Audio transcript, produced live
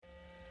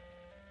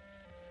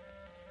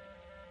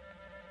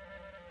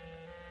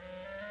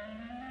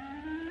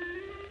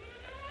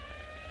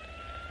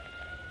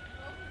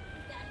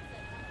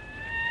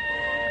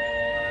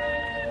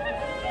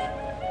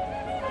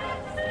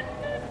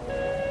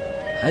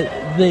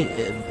They,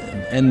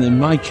 and in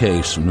my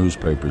case,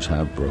 newspapers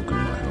have broken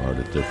my heart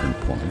at different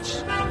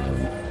points.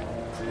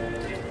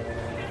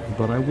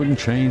 But I wouldn't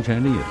change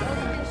any of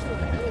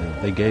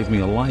that. They gave me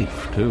a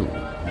life, too.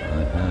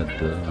 I had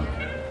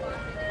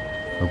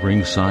a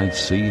ringside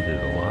seat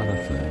at a lot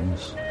of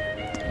things,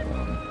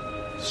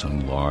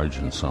 some large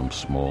and some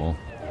small,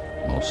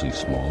 mostly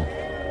small.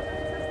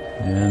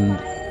 And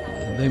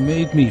they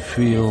made me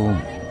feel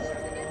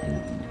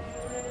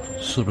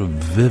sort of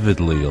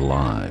vividly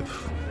alive,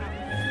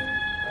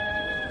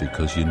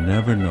 because you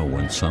never know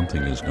when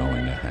something is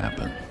going to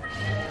happen.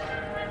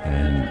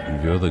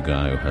 And you're the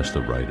guy who has to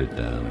write it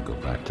down and go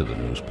back to the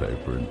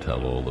newspaper and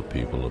tell all the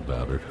people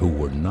about it who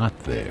were not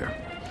there.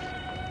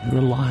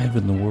 You're alive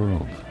in the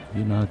world.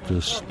 You're not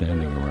just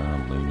standing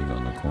around leaning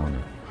on the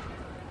corner,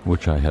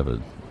 which I have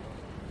a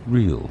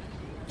real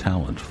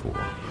talent for.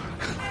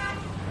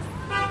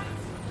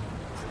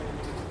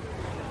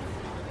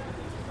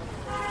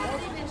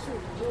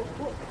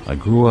 I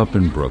grew up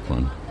in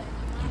Brooklyn,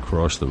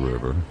 across the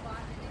river,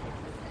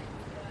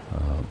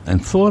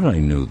 and thought I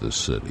knew the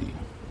city.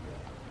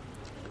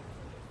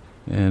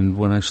 And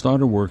when I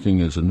started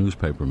working as a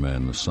newspaperman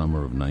in the summer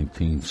of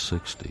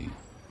 1960,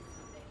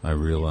 I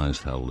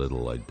realized how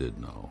little I did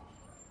know.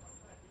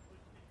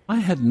 I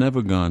had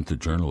never gone to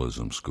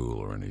journalism school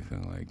or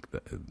anything like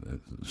that,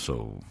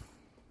 so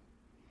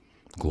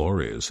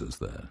glorious as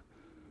that.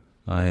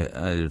 I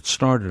had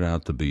started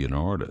out to be an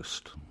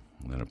artist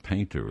and a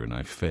painter, and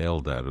I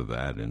failed out of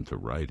that into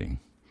writing.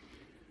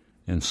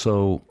 And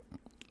so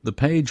the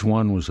Page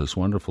One was this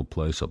wonderful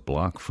place, a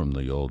block from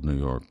the old New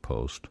York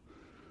Post.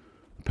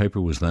 The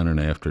paper was then an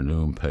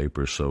afternoon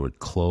paper, so it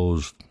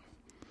closed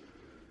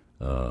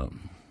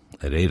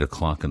at 8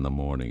 o'clock in the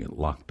morning. It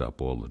locked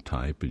up all the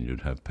type, and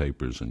you'd have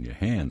papers in your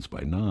hands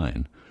by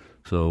 9.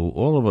 So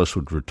all of us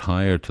would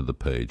retire to the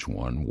Page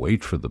One,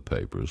 wait for the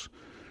papers,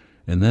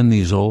 and then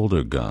these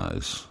older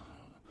guys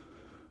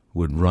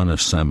would run a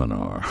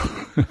seminar.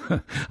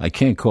 I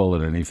can't call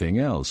it anything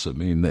else. I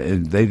mean,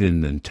 they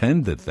didn't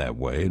intend it that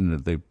way,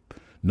 and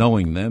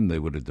knowing them, they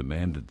would have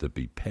demanded to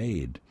be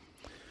paid.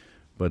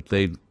 But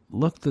they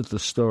looked at the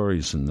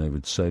stories, and they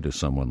would say to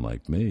someone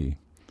like me,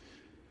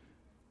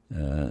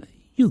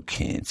 you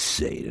can't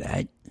say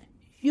that.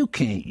 You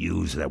can't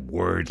use a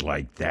word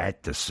like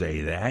that to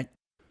say that.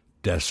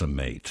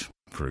 Decimate,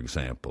 for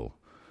example,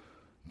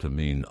 to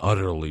mean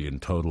utterly and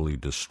totally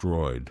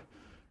destroyed.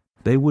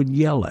 They would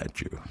yell at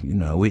you. You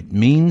know, it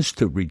means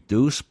to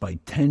reduce by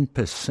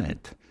 10%.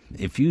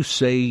 If you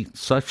say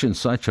such and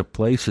such a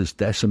place is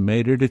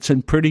decimated, it's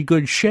in pretty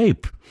good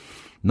shape.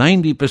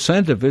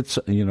 90% of it's,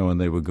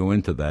 and they would go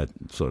into that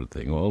sort of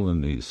thing, all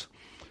in these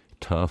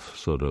tough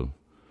sort of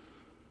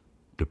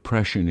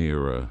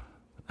Depression-era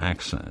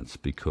accents,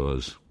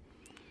 because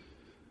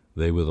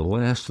they were the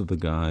last of the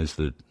guys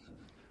that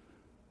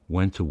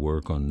went to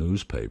work on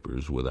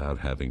newspapers without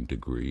having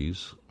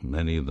degrees.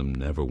 Many of them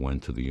never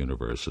went to the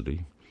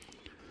university.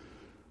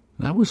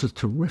 That was a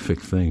terrific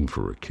thing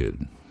for a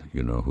kid,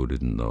 who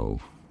didn't know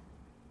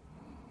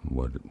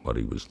what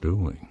he was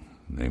doing,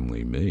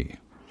 namely me.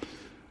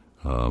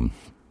 And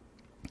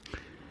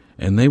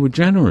they were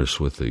generous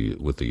with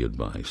the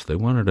advice. They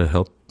wanted to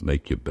help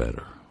make you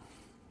better.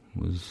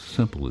 It was as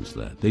simple as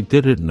that. They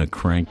did it in a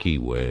cranky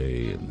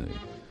way, and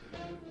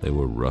they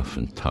were rough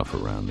and tough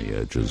around the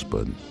edges,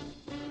 but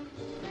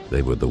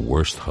they were the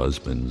worst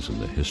husbands in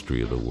the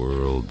history of the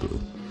world.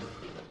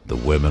 The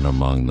women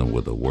among them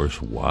were the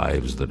worst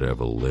wives that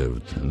ever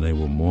lived, and they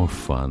were more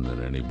fun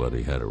than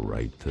anybody had a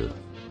right to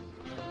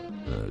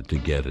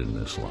get in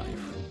this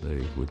life.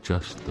 They were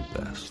just the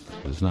best.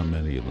 There's not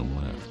many of them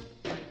left.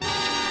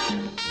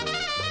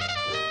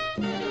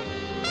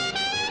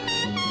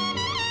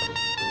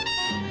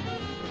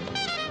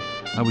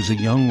 I was a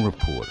young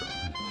reporter,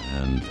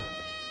 and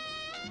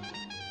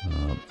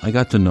I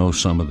got to know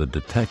some of the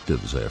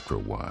detectives after a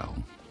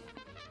while,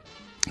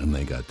 and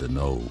they got to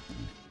know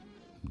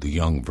the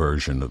young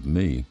version of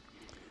me.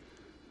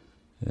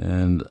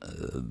 And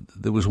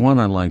there was one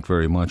I liked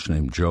very much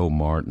named Joe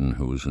Martin,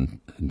 who was in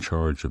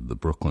charge of the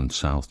Brooklyn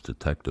South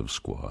Detective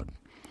Squad.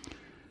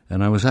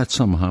 And I was at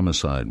some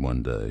homicide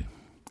one day,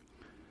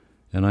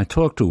 and I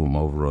talked to him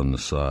over on the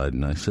side,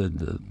 and I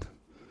said,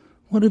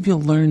 what have you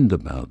learned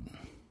about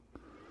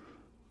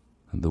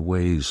the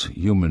ways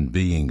human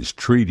beings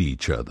treat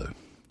each other?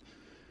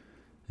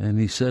 And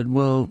he said,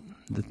 well,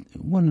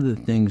 one of the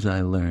things I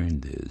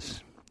learned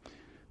is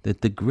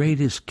that the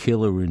greatest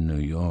killer in New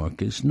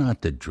York is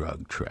not the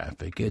drug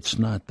traffic, it's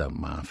not the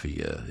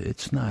mafia,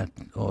 it's not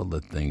all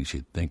the things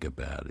you think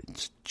about.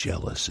 It's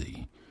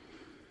jealousy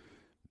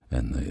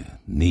and the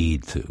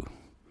need to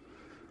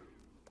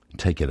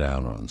take it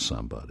out on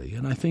somebody.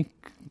 And I think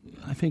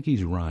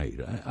he's right.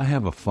 I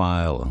have a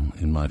file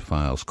in my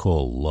files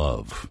called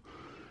Love,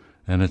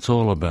 and it's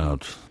all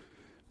about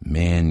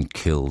man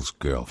kills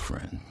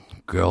girlfriend,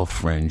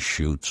 girlfriend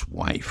shoots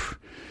wife.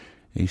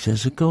 He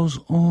says it goes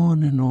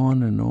on and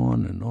on and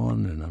on and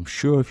on, and I'm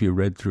sure if you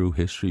read through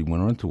history,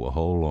 went on to a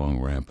whole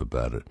long rant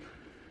about it,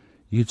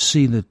 you'd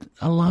see that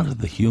a lot of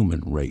the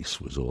human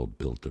race was all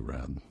built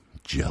around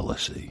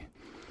jealousy.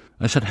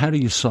 I said, how do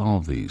you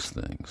solve these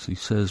things? He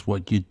says,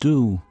 what you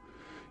do,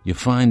 you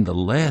find the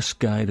last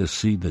guy to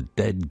see the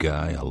dead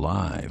guy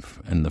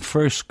alive and the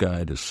first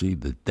guy to see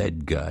the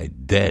dead guy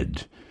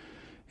dead.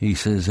 He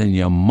says, and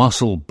you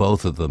muscle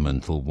both of them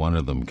until one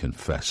of them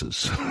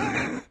confesses.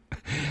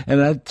 And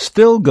that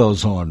still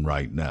goes on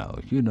right now.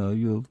 You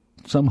know,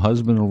 some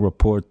husband will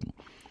report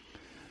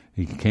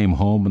he came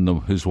home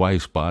and his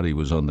wife's body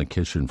was on the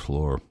kitchen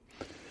floor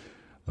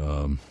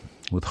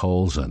with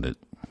holes in it.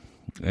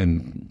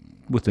 And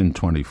within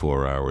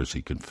 24 hours,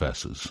 he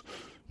confesses,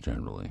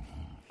 generally.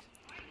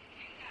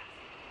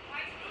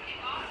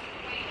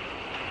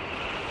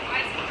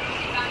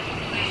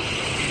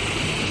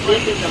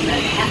 This is a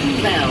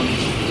Manhattan-bound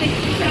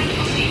 6 train.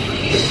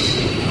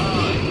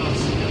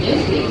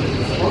 This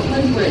is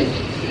Brooklyn Bridge.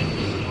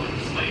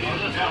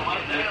 Ladies and gentlemen,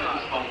 this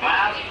is the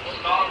last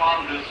stop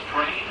on this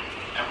train.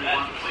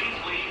 Everyone, please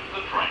leave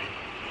the train.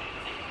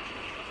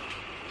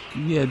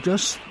 Yeah,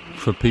 just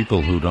for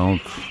people who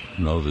don't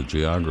know the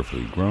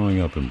geography, growing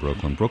up in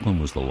Brooklyn, Brooklyn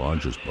was the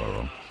largest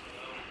borough.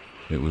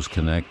 It was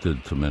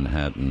connected to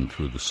Manhattan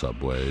through the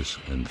subways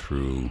and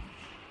through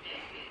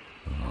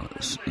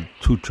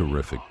two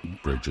terrific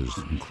bridges,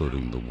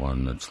 including the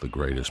one that's the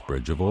greatest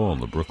bridge of all,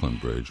 the Brooklyn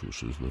Bridge,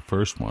 which was the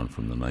first one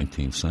from the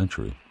 19th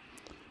century,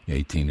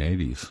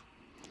 1880s.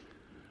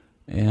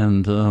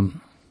 And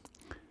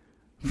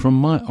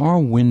from our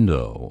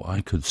window,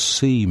 I could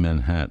see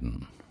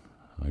Manhattan.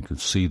 I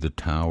could see the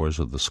towers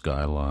of the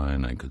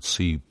skyline. I could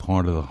see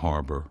part of the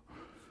harbor,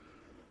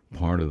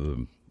 part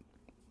of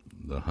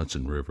the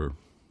Hudson River,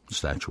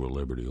 Statue of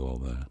Liberty, all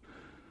that.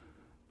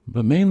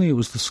 But mainly it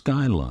was the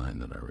skyline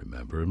that I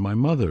remember. And my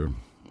mother,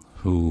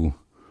 who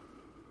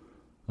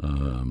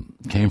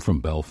came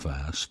from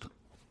Belfast,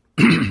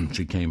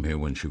 she came here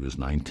when she was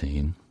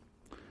 19,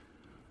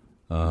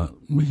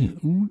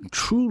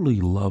 truly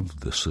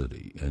loved the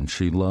city, and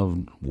she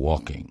loved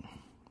walking.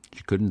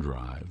 She couldn't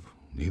drive,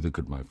 neither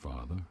could my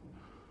father.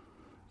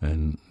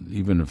 And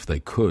even if they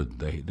could,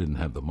 they didn't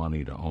have the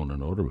money to own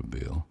an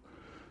automobile.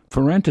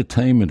 For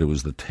entertainment, it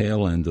was the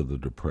tail end of the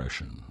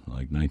Depression,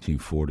 like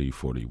 1940,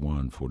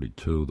 41,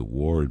 42. The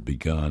war had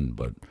begun,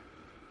 but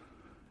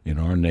in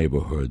our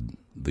neighborhood,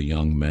 the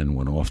young men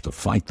went off to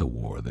fight the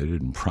war. They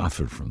didn't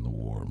profit from the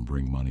war and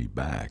bring money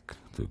back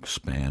to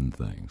expand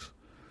things.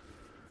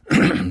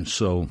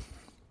 So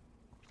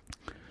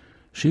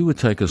she would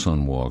take us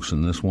on walks,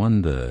 and this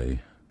one day,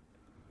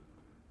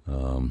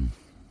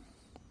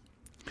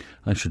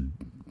 I should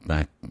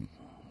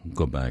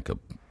go back a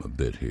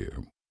bit here.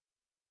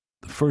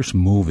 The first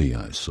movie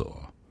I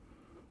saw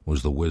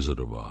was The Wizard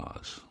of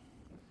Oz.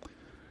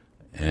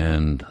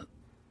 And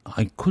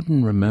I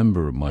couldn't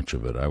remember much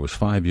of it. I was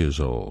 5 years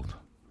old.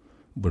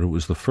 But it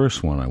was the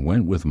first one. I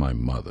went with my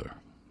mother.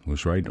 It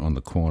was right on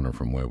the corner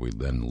from where we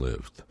then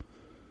lived.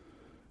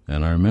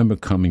 And I remember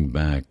coming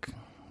back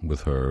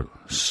with her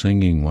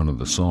singing one of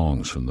the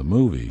songs from the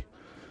movie,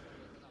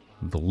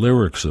 the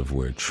lyrics of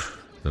which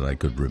that I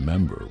could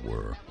remember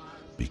were,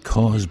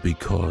 because.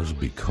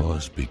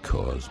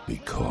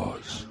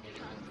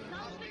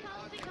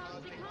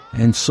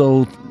 And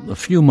so a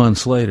few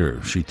months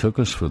later, she took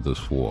us for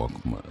this walk,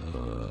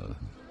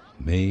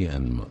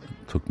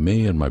 took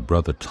me and my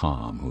brother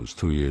Tom, who was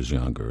 2 years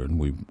younger, and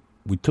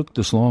we took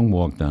this long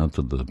walk down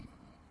to the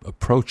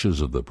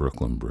approaches of the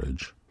Brooklyn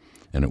Bridge,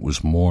 and it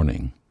was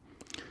morning.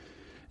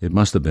 It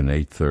must have been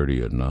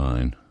 8:30 or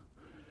 9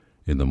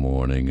 in the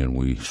morning, and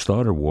we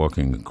started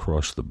walking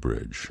across the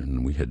bridge,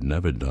 and we had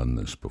never done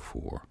this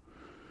before.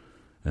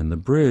 And the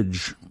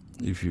bridge,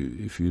 if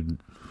you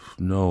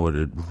know it,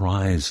 it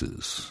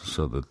rises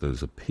so that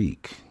there's a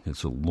peak.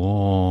 It's a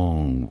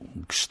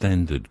long,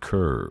 extended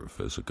curve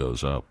as it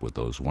goes up with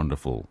those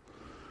wonderful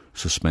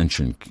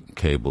suspension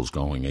cables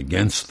going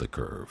against the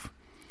curve.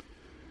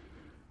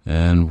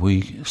 And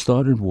we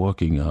started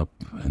walking up,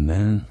 and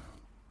then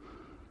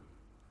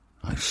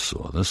I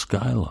saw the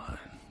skyline,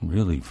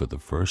 really for the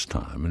first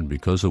time. And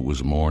because it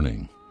was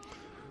morning,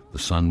 the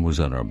sun was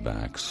at our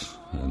backs,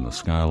 and the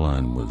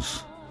skyline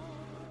was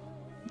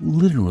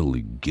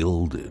literally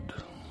gilded.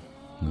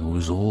 It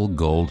was all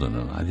golden,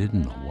 and I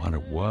didn't know what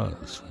it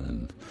was.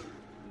 And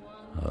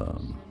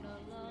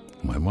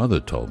my mother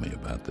told me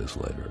about this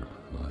later.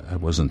 I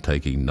wasn't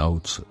taking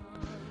notes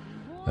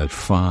at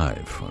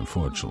 5,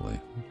 unfortunately.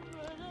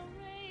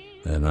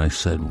 And I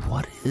said,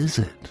 what is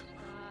it?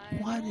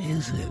 What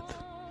is it?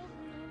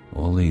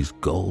 All these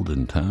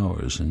golden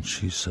towers. And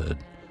she said,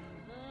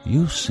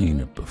 you've seen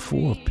it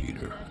before,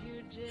 Peter.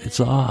 It's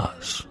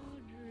Oz.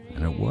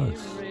 And it was.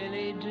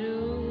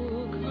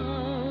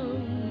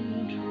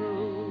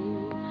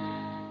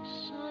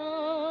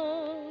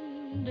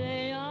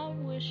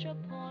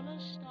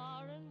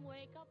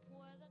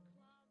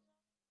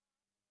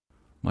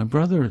 My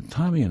brother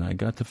Tommy and I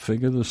got to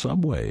figure the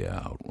subway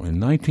out. In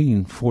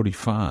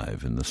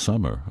 1945, in the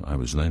summer, I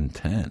was then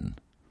 10,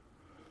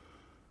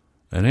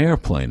 an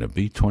airplane, a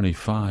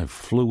B-25,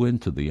 flew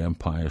into the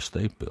Empire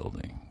State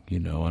Building,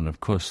 and of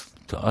course,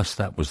 to us,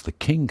 that was the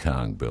King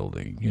Kong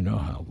building. You know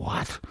how,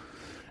 what?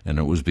 And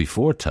it was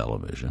before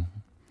television.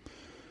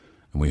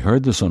 And we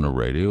heard this on the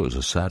radio. It was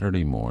a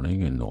Saturday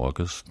morning in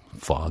August,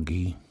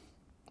 foggy,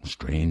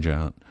 strange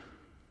out.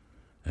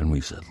 And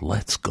we said,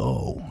 let's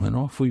go. And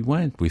off we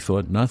went. We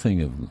thought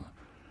nothing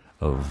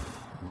of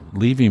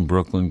leaving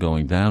Brooklyn,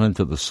 going down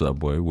into the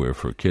subway, where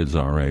for kids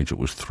our age it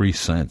was 3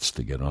 cents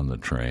to get on the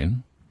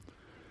train.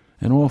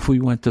 And off we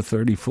went to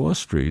 34th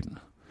Street.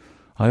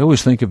 I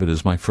always think of it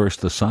as my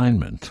first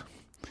assignment.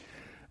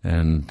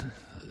 And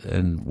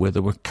where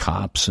there were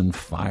cops and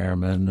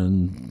firemen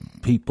and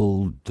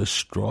people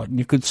distraught, and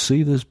you could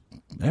see this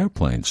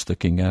airplane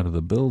sticking out of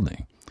the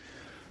building.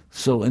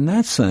 So in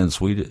that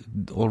sense, we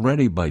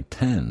already by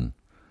 10,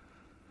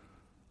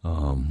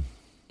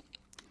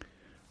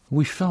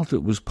 we felt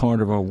it was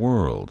part of our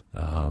world.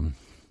 And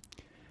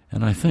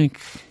I think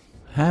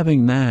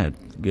having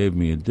that gave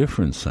me a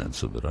different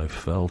sense of it. I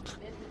felt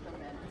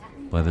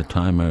by the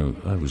time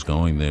I was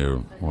going there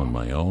on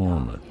my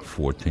own at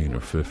 14 or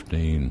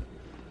 15,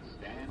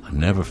 I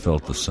never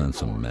felt a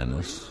sense of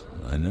menace.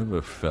 I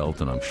never felt,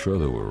 and I'm sure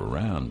they were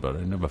around, but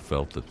I never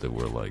felt that there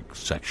were like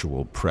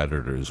sexual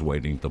predators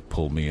waiting to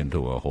pull me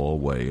into a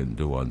hallway and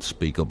do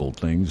unspeakable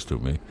things to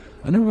me.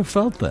 I never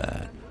felt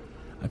that.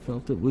 I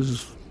felt it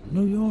was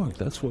New York.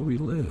 That's where we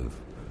live.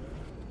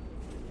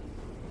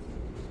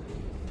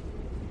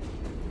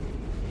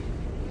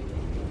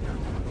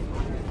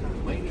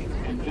 Ladies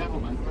and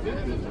gentlemen,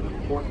 this is an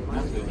important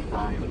message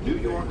from the New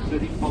York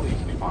City Police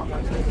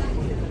Department.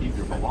 Keep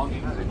your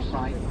belongings in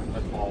sight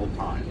at all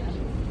times.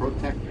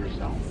 Protect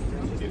yourself.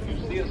 If you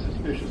see a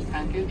suspicious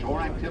package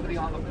or activity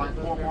on the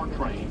platform or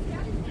train,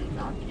 do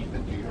not keep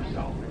it to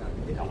yourself.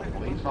 Tell a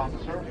police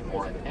officer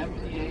or an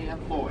MTA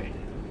employee.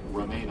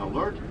 Remain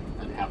alert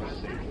and have a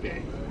safe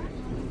day.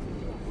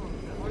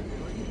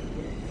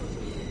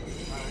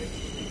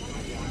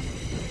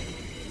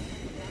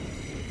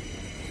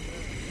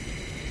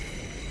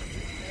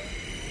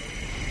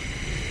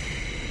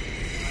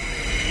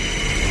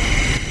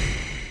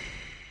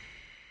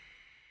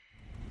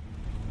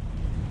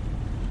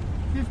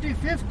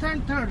 Fifth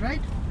and 3rd,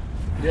 right?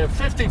 Yeah,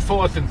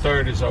 54th and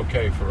 3rd is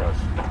okay for us.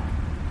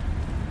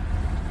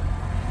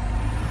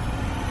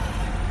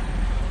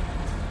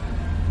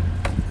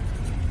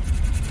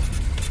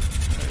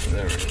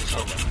 There it is.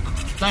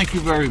 Thank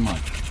you very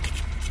much.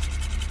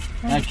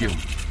 Thank you.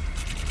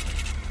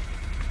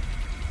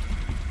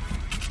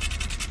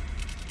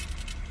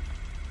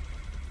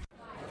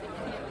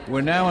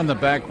 We're now in the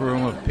back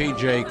room of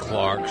P.J.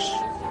 Clark's,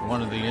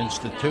 one of the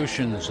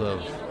institutions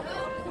of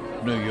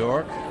New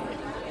York,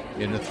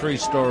 in a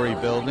 3-story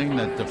building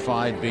that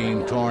defied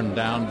being torn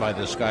down by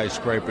the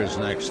skyscrapers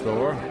next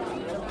door.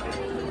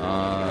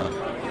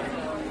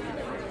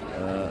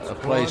 A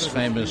place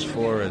famous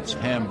for its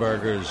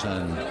hamburgers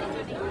and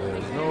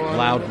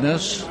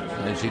loudness,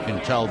 as you can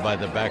tell by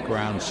the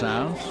background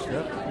sounds.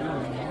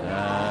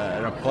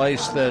 And a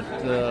place that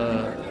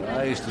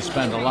I used to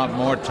spend a lot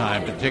more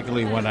time,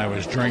 particularly when I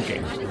was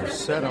drinking,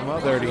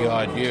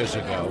 30-odd years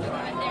ago.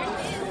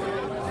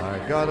 I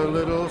got a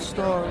little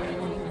story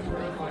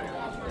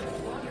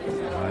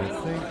I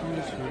think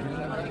you should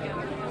know.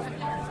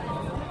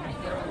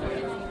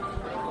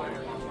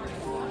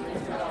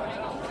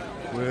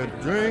 We're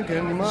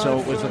drinking my So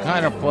it was the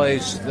kind of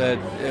place that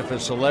if a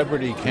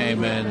celebrity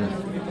came in,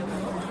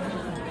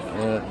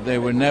 they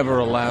were never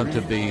allowed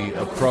to be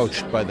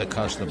approached by the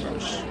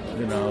customers.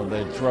 You know,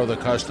 they'd throw the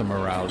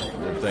customer out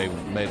if they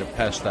made a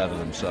pest out of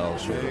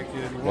themselves for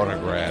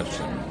autographs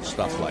and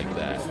stuff like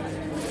that.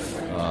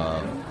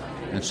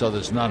 And so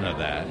there's none of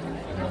that.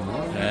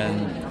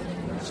 And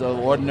so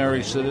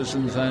ordinary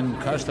citizens and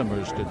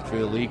customers could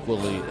feel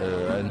equally,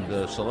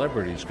 and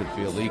celebrities could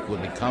feel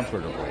equally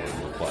comfortable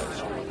in the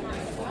place.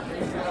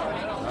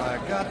 I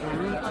got the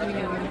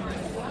routine.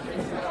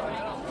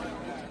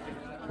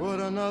 Put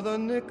another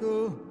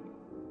nickel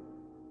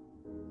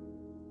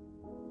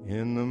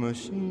in the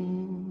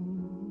machine.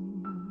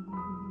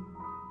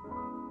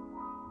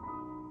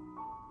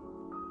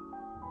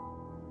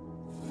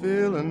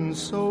 Feeling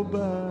so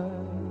bad.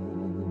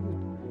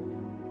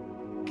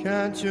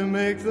 Can't you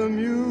make the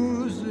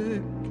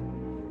music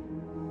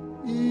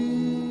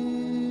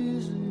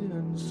easy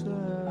and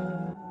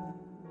sad?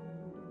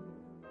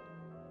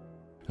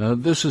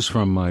 This is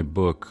from my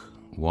book,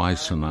 Why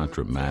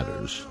Sinatra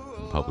Matters,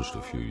 published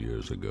a few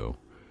years ago.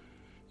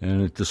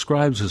 And it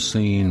describes a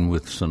scene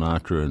with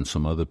Sinatra and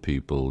some other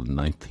people in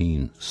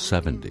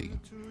 1970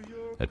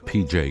 at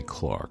P.J.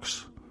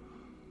 Clark's.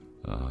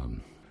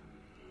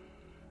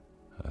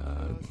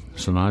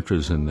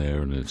 Sinatra's in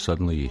there, and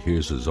suddenly he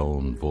hears his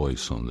own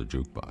voice on the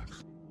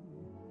jukebox.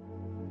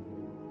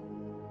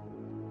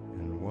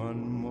 And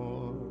one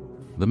more.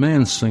 The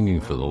man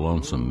singing for the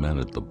Lonesome Men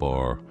at the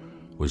bar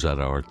was at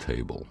our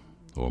table,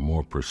 or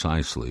more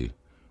precisely,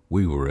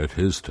 we were at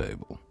his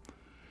table.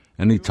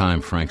 Any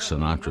time Frank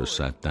Sinatra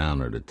sat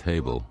down at a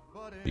table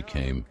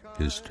became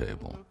his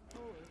table.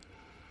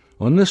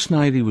 On this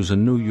night, he was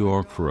in New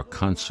York for a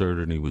concert,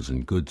 and he was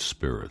in good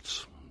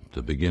spirits.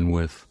 To begin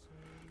with,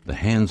 the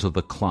hands of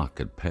the clock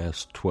had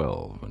passed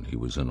 12, and he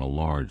was in a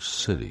large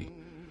city.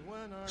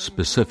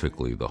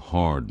 specifically the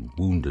hard,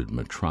 wounded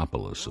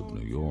metropolis of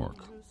New York.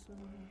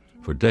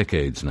 For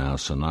decades now,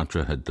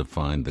 Sinatra had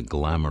defined the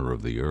glamour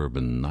of the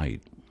urban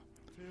night.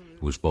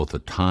 It was both a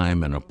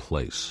time and a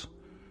place.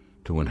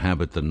 To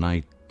inhabit the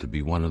night, to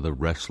be one of the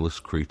restless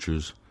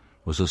creatures,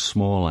 was a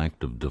small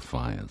act of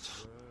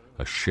defiance,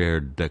 a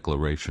shared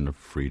declaration of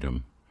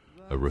freedom,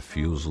 a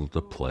refusal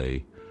to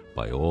play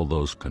by all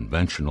those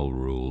conventional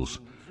rules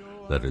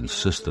that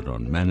insisted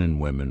on men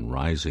and women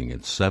rising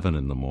at 7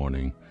 in the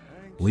morning,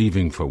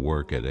 leaving for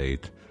work at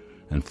 8,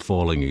 and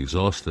falling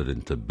exhausted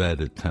into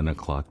bed at 10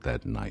 o'clock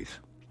that night.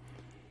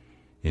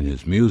 In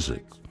his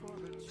music,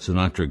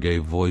 Sinatra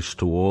gave voice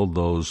to all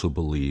those who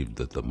believed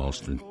that the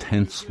most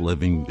intense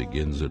living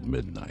begins at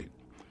midnight.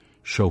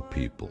 Show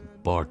people,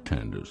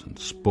 bartenders and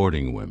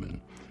sporting women,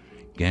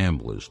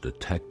 gamblers,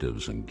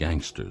 detectives and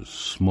gangsters,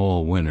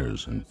 small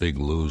winners and big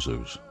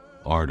losers,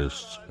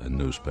 artists and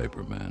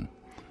newspapermen.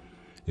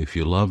 If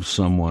you loved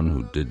someone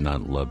who did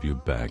not love you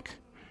back,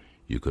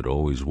 you could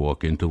always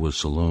walk into a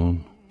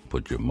saloon,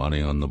 put your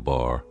money on the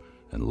bar,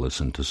 and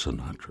listen to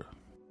Sinatra.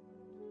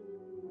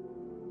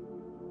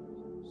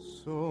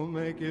 So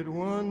make it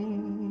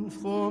one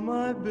for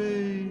my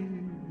baby,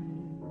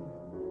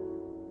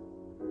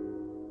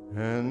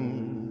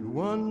 and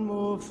one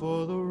more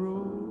for the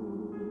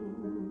road,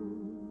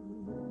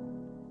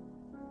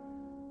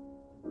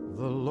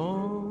 the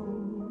long,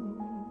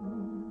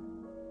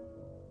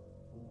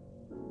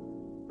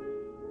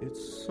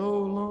 it's so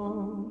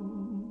long,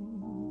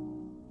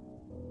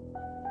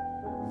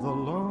 the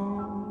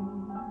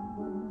long,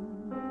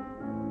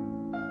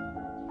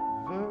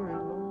 very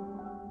long.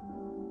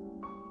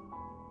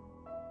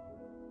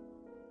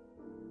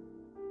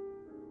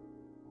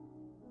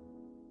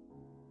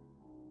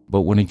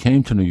 But when he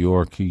came to New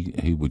York,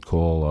 he would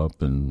call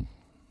up and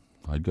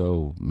I'd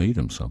go meet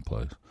him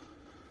someplace.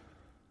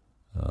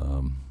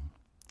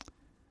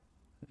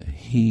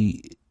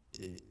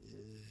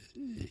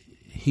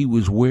 He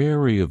was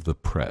wary of the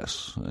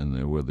press, and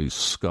there were these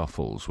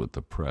scuffles with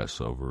the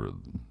press over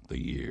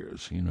the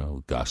years,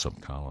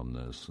 gossip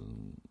columnists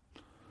and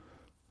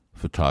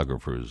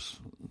photographers,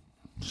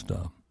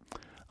 stuff.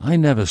 I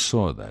never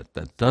saw that.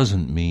 That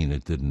doesn't mean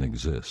it didn't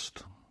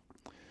exist.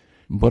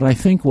 But I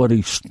think what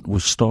he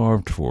was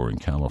starved for in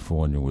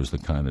California was the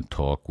kind of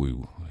talk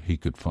he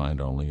could find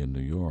only in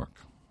New York.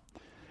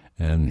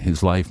 And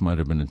his life might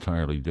have been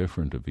entirely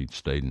different if he'd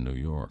stayed in New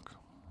York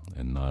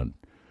and not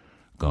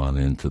gone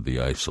into the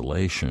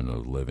isolation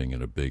of living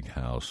in a big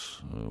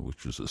house,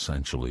 which was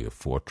essentially a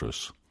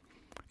fortress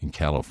in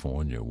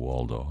California,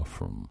 walled off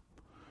from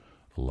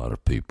a lot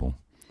of people.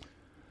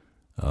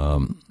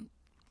 And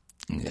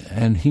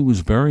he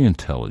was very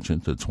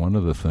intelligent. It's one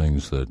of the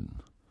things that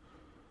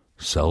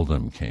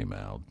seldom came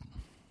out.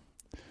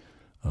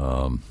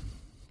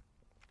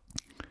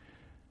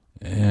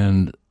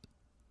 And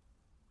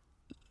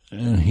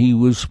he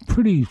was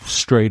pretty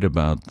straight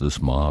about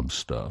this mob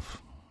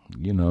stuff.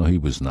 He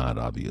was not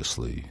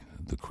obviously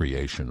the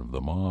creation of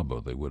the mob,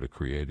 or they would have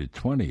created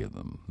 20 of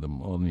them. The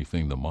only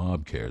thing the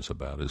mob cares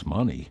about is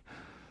money.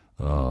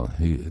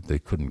 They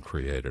couldn't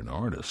create an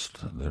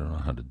artist. They don't know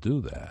how to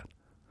do that.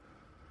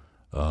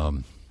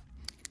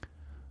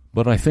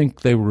 But I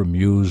think they were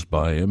amused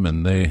by him,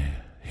 and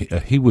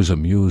he was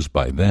amused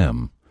by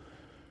them,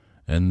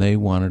 and they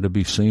wanted to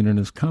be seen in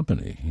his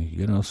company.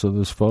 So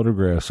there's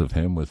photographs of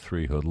him with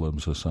 3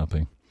 hoodlums or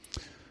something.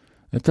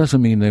 It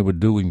doesn't mean they were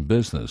doing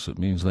business. It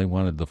means they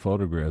wanted the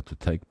photograph to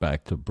take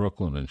back to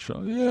Brooklyn and show,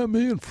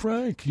 me and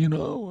Frank,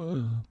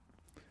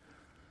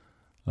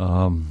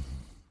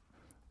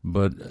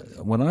 But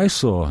when I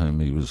saw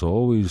him, he was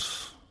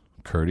always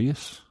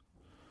courteous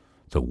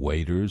to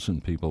waiters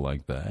and people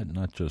like that,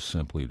 not just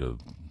simply to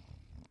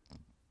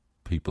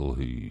people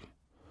he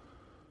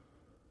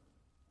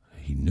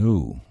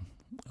knew.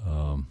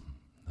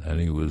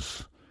 And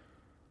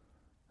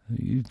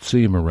you'd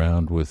see him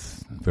around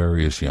with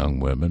various young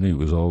women. He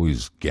was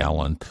always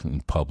gallant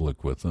in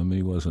public with them.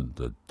 He wasn't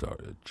a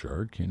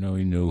jerk. He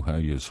knew how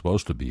you're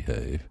supposed to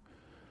behave.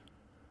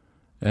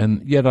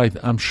 And yet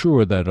I'm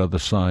sure that other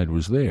side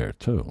was there,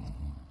 too.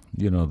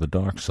 The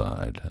dark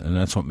side. And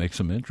that's what makes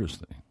him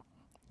interesting.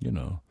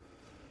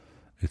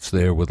 It's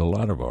there with a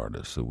lot of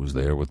artists. It was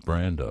there with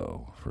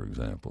Brando, for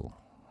example.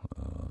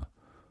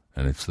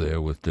 And it's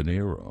there with De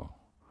Niro.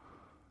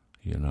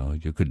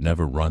 You could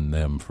never run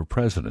them for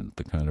president.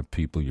 The kind of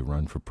people you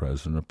run for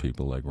president are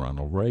people like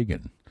Ronald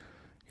Reagan,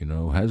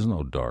 who has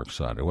no dark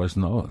side. There was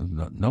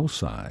no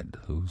side.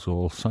 It was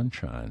all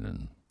sunshine,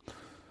 and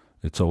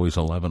it's always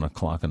 11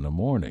 o'clock in the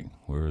morning,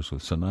 whereas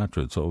with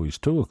Sinatra, it's always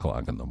 2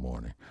 o'clock in the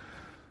morning.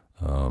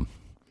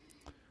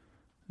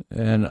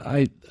 And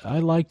I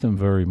liked him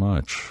very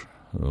much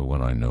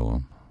when I knew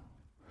him.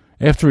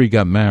 After he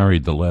got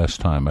married the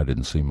last time, I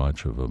didn't see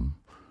much of him,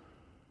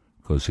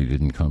 because he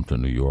didn't come to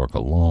New York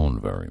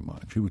alone very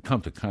much. He would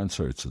come to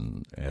concerts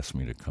and ask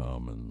me to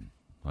come, and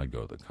I'd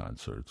go to the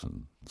concerts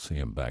and see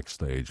him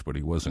backstage, but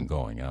he wasn't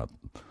going out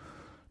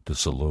to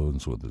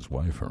saloons with his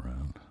wife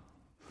around.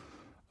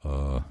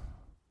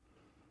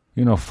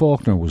 You know,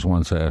 Faulkner was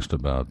once asked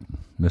about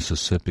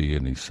Mississippi,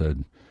 and he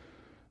said,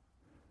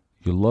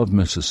 "You love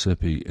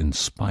Mississippi in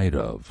spite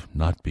of,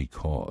 not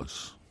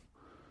because."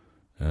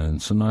 And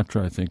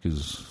Sinatra, I think,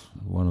 is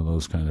one of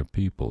those kind of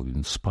people.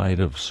 In spite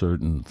of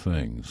certain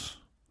things,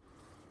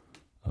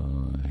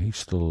 he's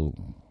still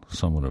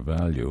someone of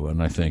value.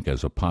 And I think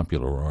as a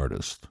popular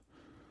artist,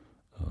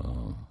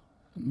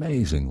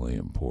 amazingly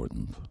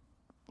important,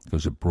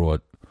 because it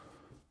brought,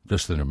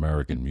 just in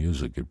American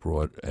music, it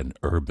brought an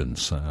urban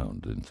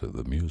sound into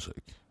the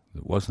music.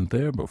 It wasn't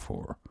there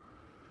before.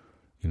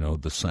 You know,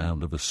 the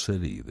sound of a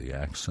city, the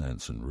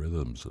accents and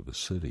rhythms of a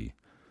city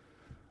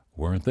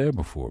weren't there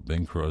before.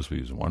 Bing Crosby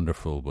is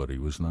wonderful, but he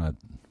was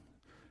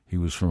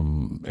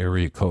from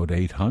area code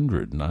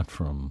 800, not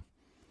from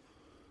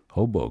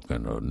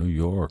Hoboken or New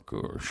York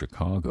or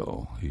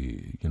Chicago.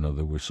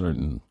 There were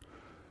certain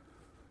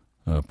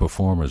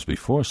performers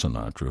before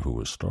Sinatra who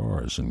were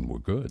stars and were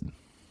good,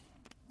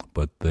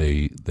 but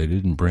they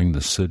didn't bring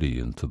the city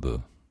into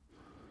the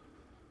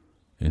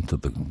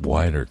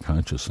wider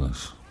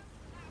consciousness.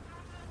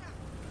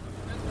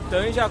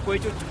 等一下，鬼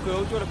就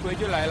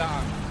来了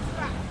啊！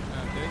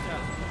等一下。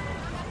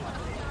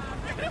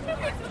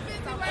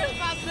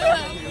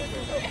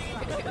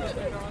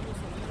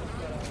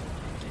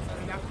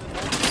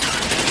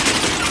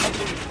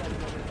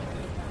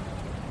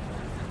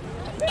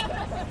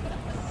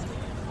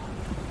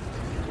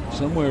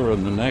Somewhere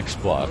in the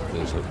next block,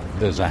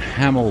 there's a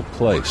Hamill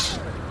Place,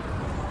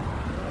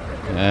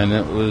 and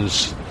it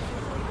was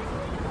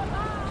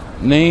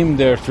named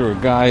after a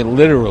guy,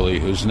 literally,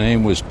 whose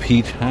name was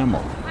Pete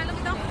Hamill,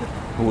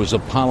 who was a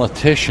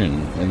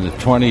politician in the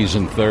 20s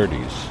and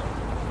 30s,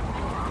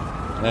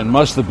 and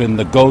must have been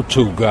the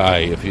go-to guy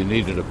if you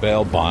needed a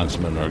bail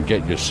bondsman or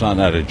get your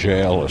son out of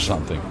jail or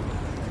something.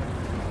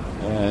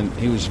 And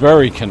he was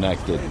very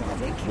connected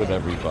with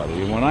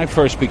everybody. And when I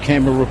first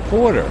became a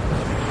reporter,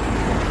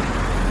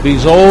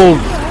 these old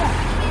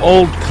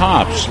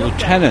cops,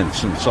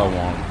 lieutenants and so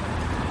on,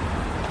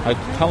 I'd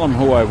tell them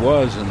who I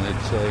was, and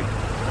they'd say,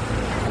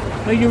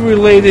 "Are you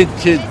related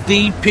to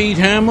D. Pete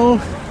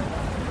Hamill?"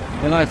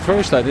 And at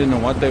first I didn't know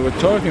what they were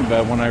talking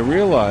about. When I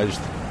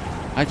realized,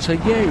 I'd say,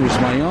 "Yeah, he was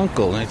my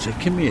uncle." And I'd say,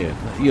 "Come here,"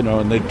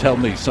 and they'd tell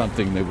me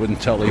something they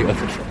wouldn't tell the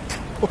other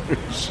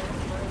reporters.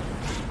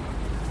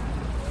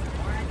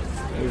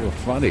 They were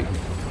funny.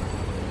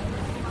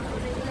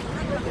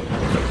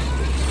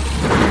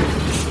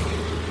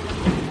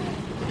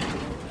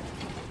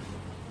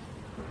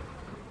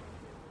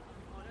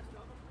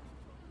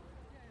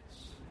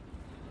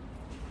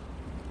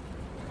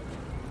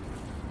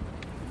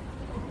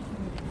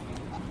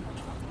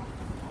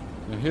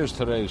 Here's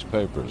today's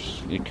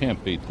papers. You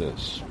can't beat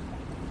this.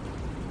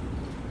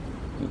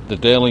 The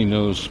Daily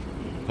News,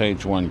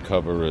 page 1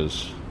 cover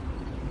is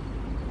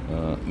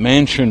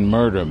Mansion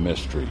Murder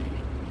Mystery.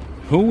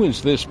 Who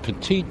is this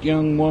petite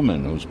young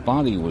woman whose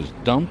body was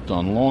dumped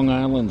on Long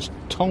Island's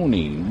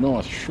Tony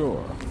North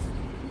Shore?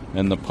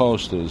 And the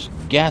Post is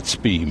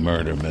Gatsby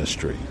Murder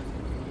Mystery.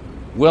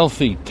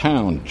 Wealthy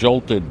town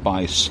jolted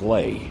by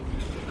sleigh.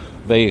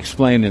 They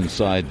explain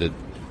inside that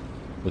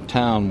the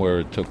town where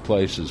it took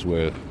place is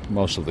where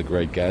most of the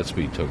Great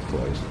Gatsby took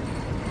place.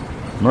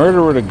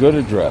 Murder at a good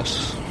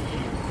address.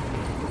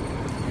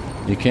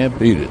 You can't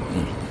beat it.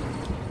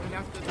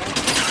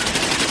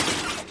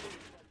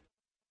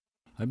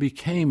 I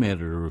became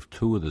editor of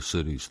 2 of the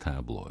city's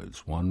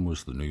tabloids. One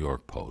was the New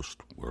York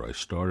Post, where I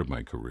started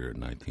my career in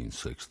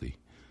 1960.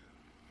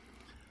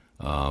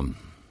 And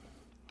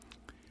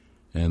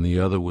the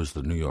other was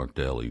the New York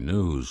Daily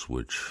News,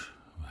 which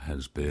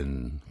has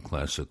been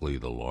classically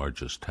the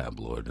largest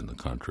tabloid in the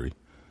country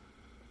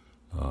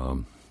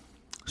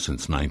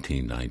since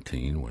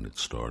 1919, when it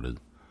started.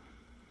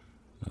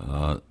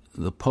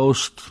 The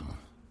Post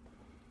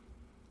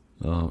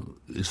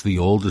is the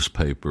oldest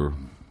paper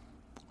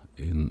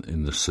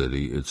in the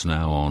city. It's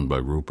now owned by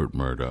Rupert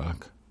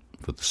Murdoch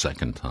for the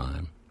second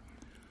time.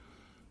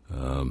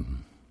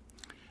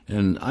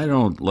 And I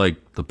don't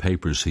like the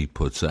papers he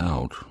puts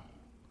out,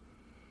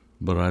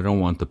 but I don't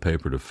want the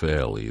paper to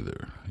fail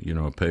either.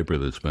 A paper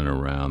that's been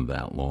around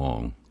that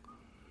long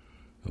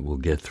will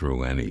get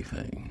through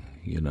anything,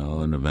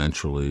 and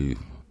eventually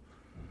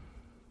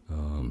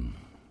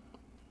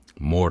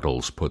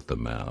mortals put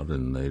them out,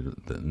 and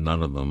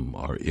none of them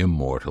are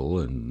immortal,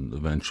 and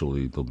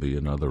eventually there'll be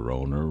another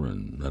owner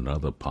and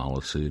another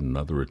policy,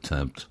 another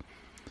attempt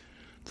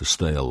to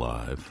stay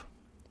alive.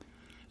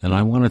 And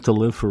I want it to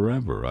live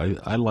forever.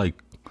 I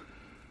like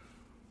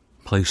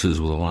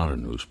places with a lot of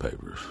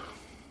newspapers.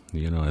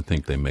 I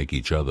think they make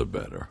each other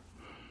better.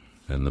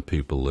 And the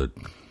people that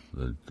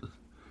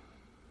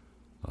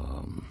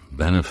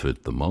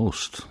benefit the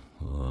most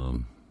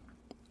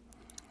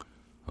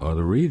are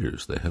the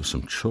readers. They have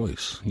some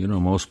choice.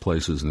 Most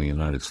places in the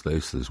United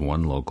States, there's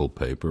one local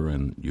paper,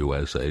 and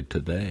USA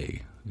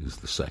Today is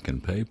the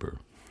second paper.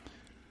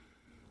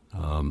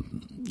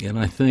 And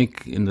I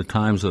think in the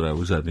times that I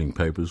was editing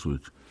papers,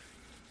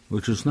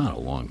 which is not a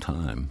long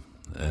time,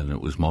 and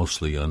it was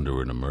mostly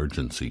under an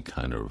emergency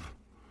kind of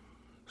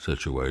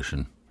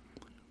situation,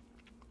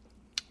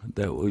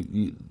 that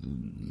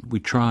we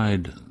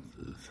tried,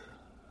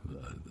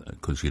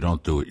 because you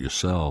don't do it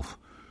yourself,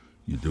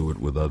 you do it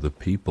with other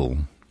people,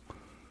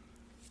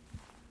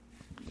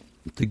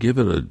 to give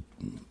it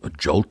a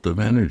jolt of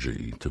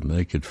energy, to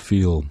make it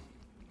feel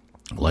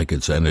like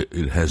it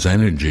has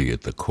energy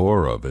at the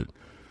core of it,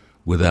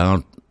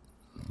 without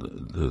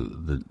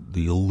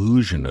the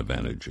illusion of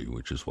energy,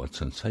 which is what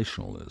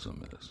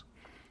sensationalism is.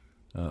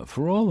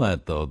 For all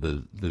that, though,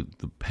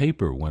 the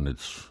paper, when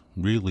it's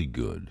really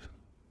good,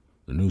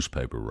 the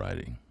newspaper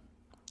writing,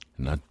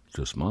 not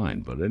just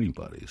mine but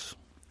anybody's,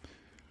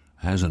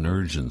 has an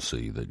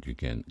urgency that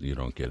you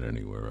don't get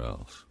anywhere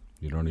else.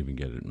 You don't even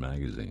get it in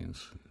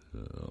magazines,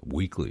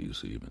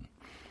 weeklies even,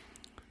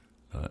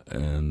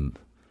 and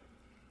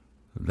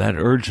that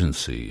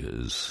urgency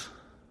is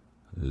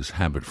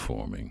habit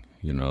forming.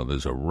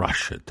 There's a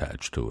rush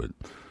attached to it.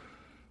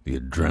 The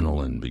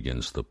adrenaline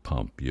begins to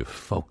pump. You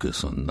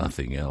focus on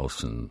nothing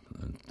else and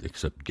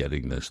except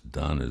getting this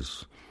done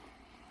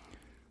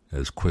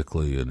as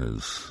quickly and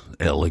as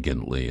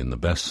elegantly, in the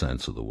best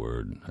sense of the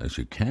word, as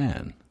you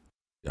can.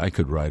 I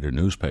could write a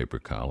newspaper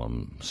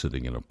column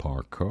sitting in a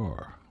parked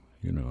car,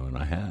 and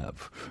I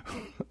have.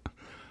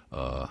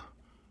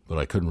 But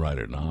I couldn't write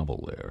a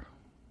novel there,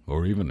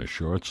 or even a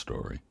short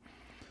story.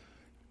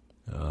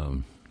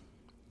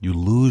 You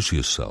lose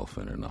yourself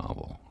in a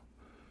novel.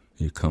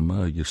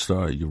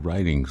 You're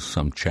writing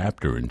some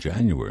chapter in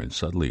January, and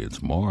suddenly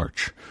it's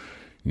March.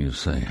 And you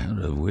say,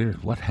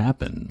 what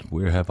happened?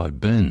 Where have I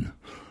been?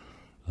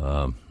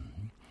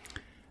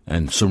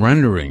 And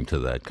surrendering to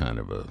that kind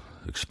of a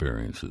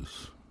experience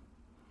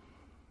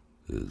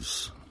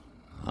is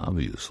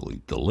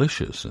obviously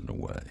delicious in a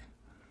way.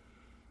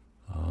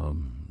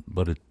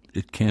 But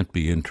it can't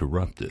be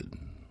interrupted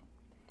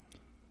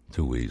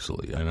too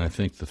easily. And I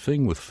think the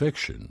thing with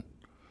fiction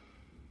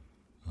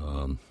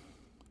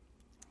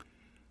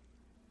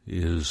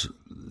is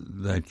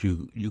that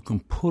you can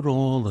put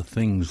all the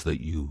things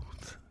that you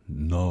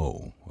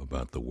know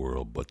about the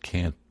world but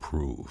can't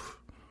prove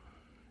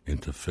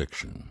into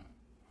fiction.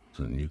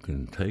 And you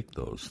can take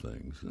those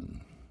things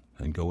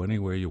and go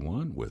anywhere you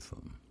want with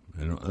them.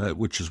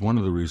 Which is one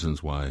of the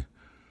reasons why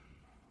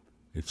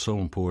it's so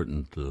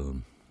important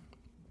to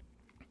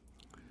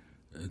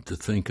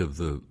think of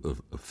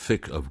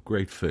of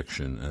great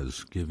fiction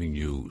as giving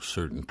you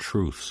certain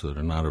truths that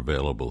are not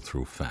available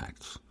through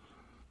facts.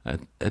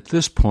 At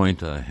this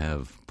point, I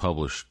have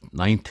published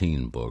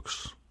 19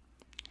 books.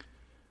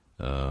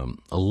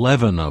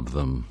 11 of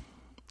them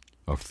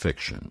are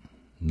fiction.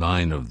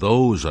 9 of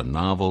those are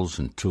novels,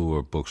 and 2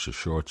 are books of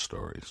short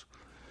stories.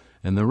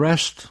 And the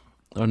rest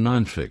are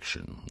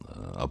nonfiction.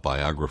 A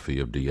biography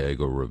of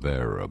Diego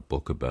Rivera, a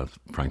book about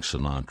Frank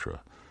Sinatra,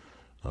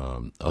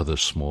 other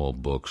small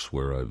books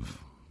where I've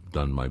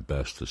done my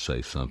best to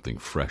say something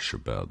fresh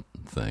about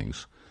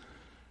things.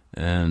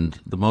 And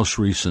the most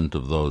recent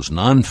of those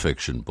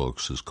nonfiction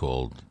books is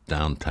called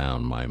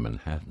Downtown My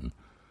Manhattan,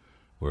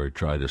 where I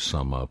try to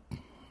sum up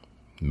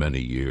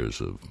many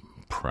years of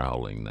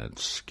prowling that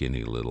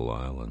skinny little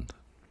island.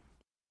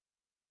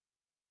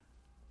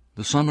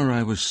 The summer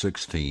I was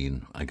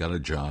 16, I got a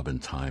job in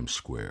Times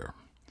Square.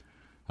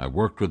 I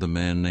worked with a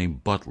man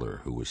named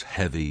Butler, who was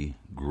heavy,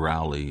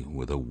 growly,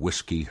 with a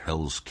whiskey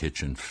Hell's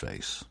Kitchen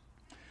face.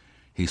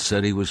 He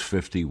said he was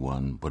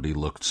 51, but he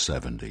looked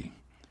 70.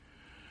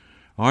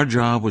 Our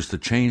job was to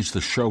change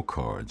the show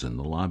cards in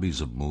the lobbies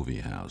of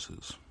movie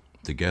houses.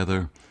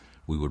 Together,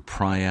 we would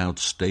pry out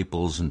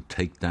staples and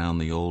take down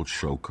the old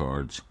show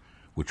cards,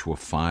 which were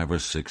 5 or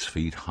 6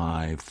 feet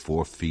high,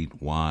 4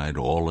 feet wide,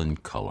 all in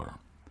color.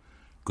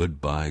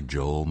 Goodbye,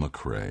 Joel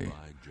McRae.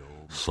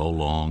 So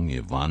long,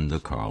 Yvonne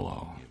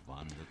DiCarlo.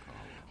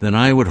 Then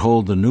I would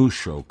hold the new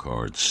show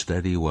cards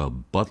steady while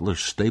Butler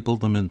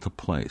stapled them into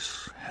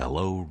place.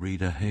 Hello,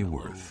 Rita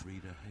Hayworth.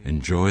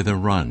 Enjoy the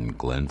run,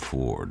 Glenn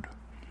Ford.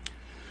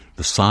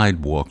 The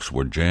sidewalks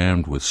were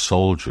jammed with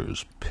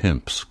soldiers,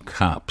 pimps,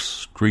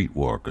 cops,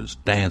 streetwalkers,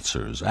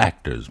 dancers,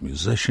 actors,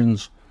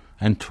 musicians,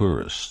 and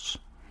tourists.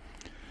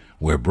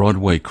 Where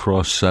Broadway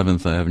crossed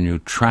 7th Avenue,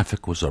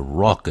 traffic was a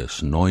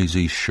raucous,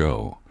 noisy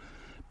show.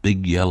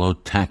 Big yellow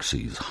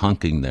taxis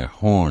honking their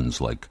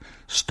horns like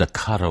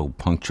staccato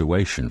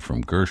punctuation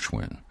from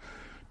Gershwin.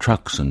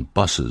 Trucks and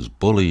buses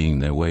bullying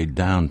their way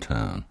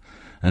downtown,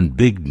 and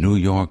big New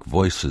York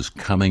voices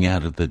coming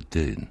out of the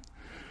din.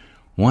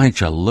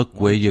 Why'n't you look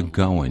where you're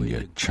going,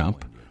 you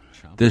chump?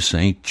 This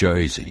ain't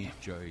Jersey.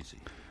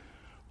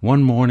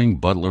 One morning,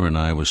 Butler and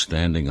I were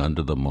standing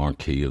under the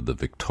marquee of the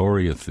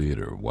Victoria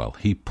Theater while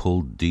he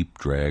pulled deep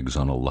drags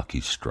on a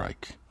Lucky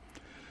Strike.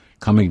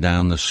 Coming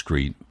down the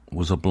street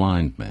was a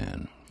blind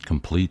man,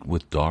 complete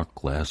with dark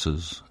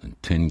glasses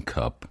and tin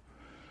cup,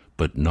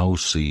 but no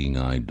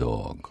seeing-eye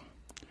dog.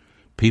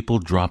 People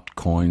dropped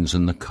coins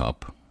in the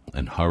cup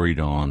and hurried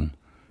on,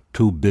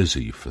 too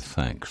busy for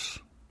thanks.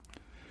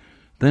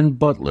 Then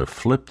Butler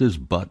flipped his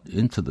butt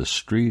into the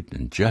street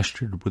and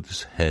gestured with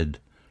his head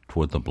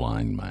toward the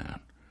blind man.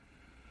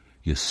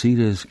 You see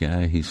this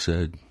guy, he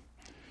said.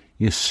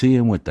 You see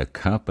him with the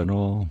cup and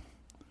all?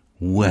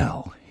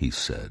 Well, he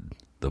said,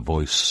 the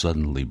voice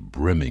suddenly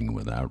brimming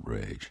with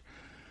outrage.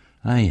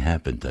 "I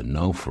happen to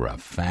know for a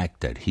fact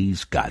that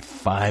he's got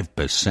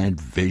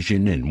 5%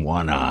 vision in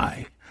one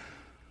eye."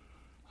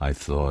 I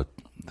thought,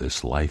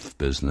 this life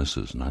business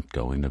is not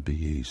going to be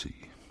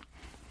easy.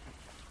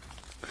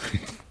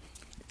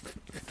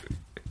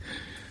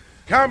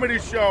 Comedy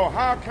show,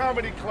 Ha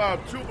Comedy Club,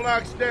 2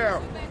 blocks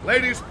down.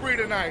 Ladies free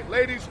tonight.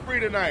 Ladies free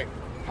tonight.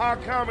 Ha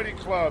Comedy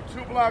Club,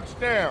 2 blocks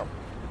down.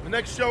 The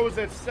next show is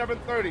at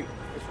 7:30.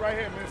 It's right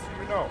here, miss, so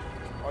you know.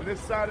 On this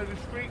side of the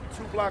street,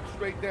 2 blocks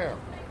straight down.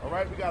 All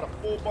right, we got a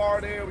full bar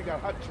there. We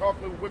got hot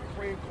chocolate, whipped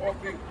cream,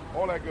 coffee,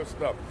 all that good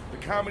stuff. The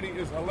comedy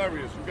is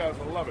hilarious. You guys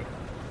will love it.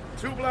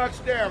 2 blocks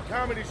down,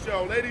 comedy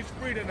show. Ladies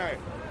free tonight.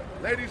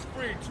 Ladies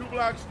free, 2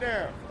 blocks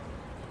down.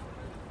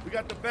 We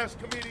got the best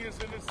comedians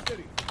in this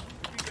city.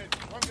 We get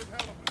drunk as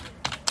hell up in here.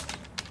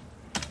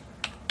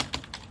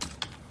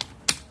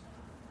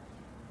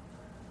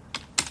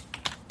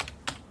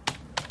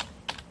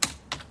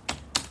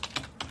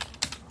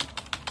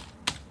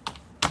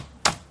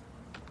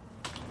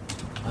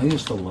 I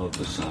used to love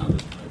the sound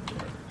of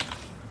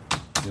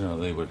typewriters. You know,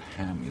 they would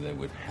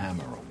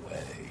hammer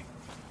away.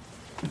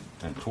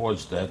 And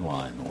towards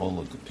deadline, all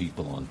of the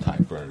people on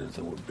typewriters,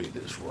 there would be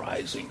this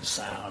rising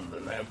sound,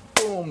 and then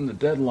boom, the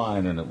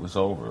deadline, and it was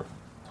over.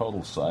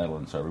 Total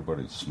silence,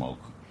 everybody'd smoke.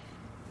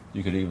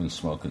 You could even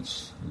smoke in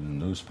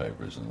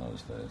newspapers in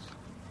those days.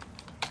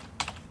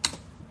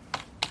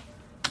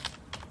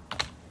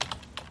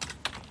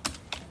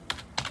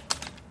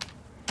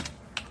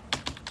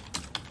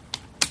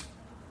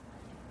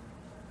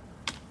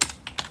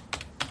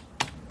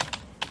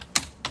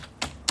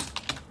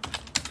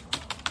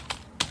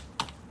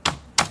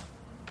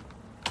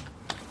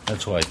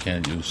 That's why I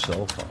can't use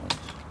cell phones.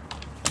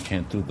 I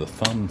can't do the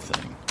thumb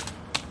thing.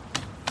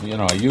 You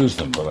know, I use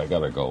them, but I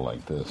gotta go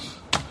like this.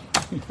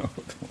 You know,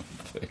 with one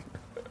finger.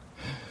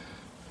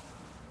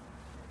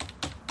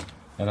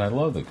 And I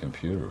love the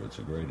computer. It's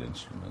a great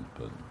instrument,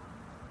 but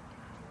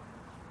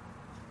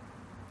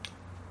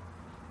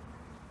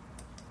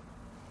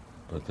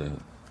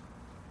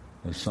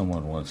as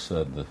someone once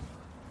said, the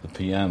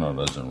piano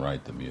doesn't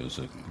write the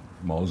music.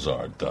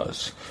 Mozart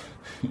does.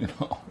 You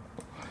know,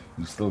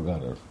 you still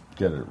gotta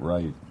get it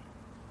right.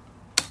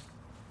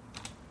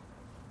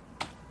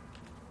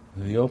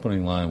 The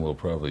opening line will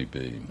probably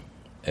be,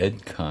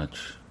 Ed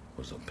Koch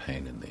was a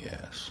pain in the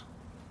ass,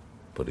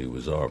 but he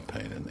was our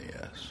pain in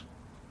the ass.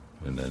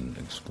 And then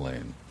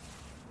explain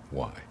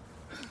why.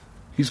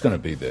 He's going to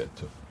be there,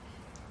 too.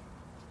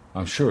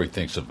 I'm sure he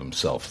thinks of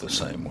himself the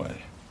same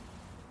way.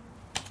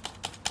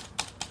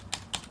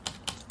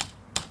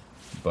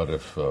 But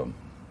if a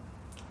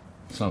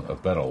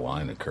better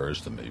line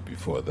occurs to me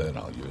before then,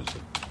 I'll use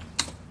it.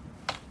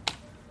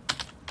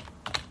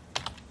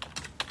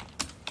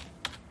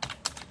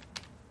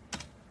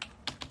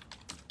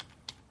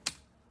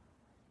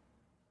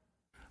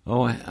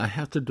 Oh, I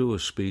have to do a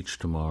speech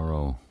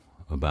tomorrow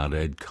about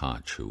Ed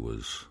Koch, who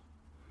was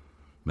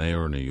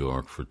mayor of New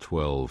York for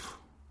 12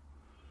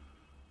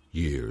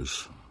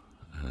 years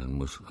and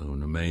was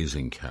an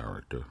amazing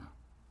character.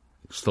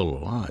 He's still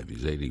alive.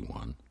 He's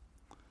 81.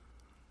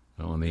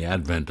 On the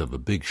advent of a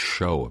big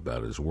show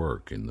about his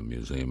work in the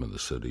Museum of the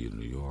City of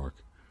New York.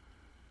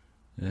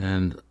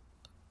 And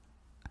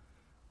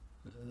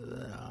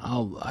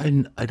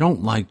I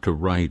don't like to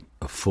write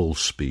a full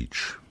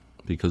speech,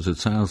 because it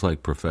sounds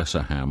like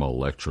Professor Hamill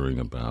lecturing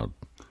about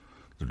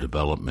the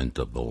development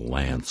of the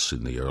lance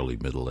in the early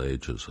Middle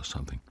Ages or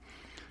something.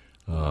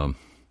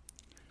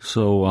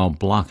 So I'll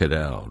block it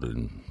out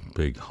in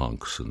big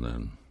hunks and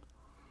then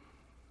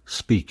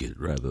speak it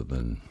rather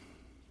than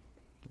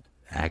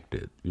act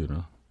it, you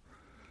know.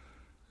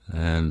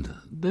 And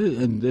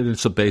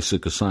it's a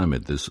basic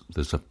assignment.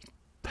 There's a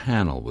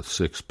panel with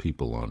 6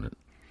 people on it.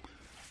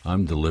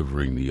 I'm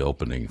delivering the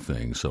opening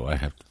thing, so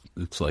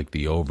it's like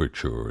the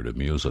overture at a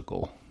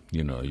musical.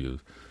 You know, you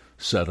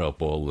set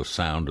up all the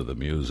sound of the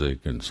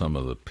music and some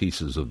of the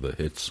pieces of the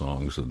hit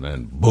songs, and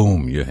then,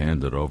 boom, you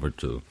hand it over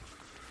to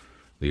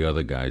the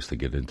other guys to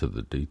get into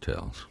the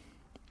details.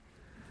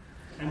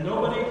 And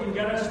nobody can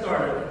get us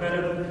started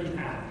better than Pete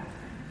Hamill.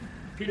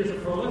 Pete is a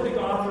prolific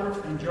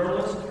author and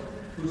journalist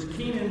whose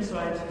keen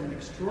insights and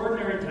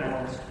extraordinary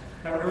talents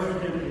have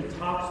earned him a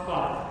top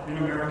spot in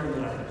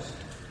American letters.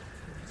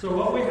 So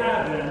what we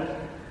have, then,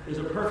 is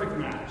a perfect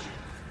match.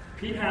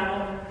 Pete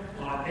Hamill,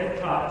 Ed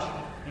Koch,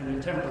 and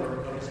the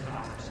temper of his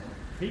times.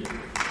 Pete?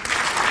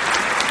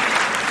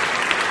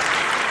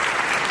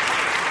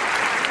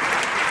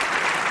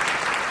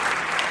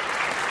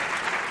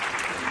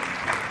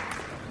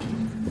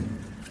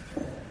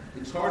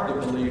 It's hard to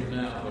believe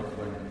now, but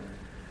when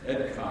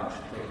Ed Koch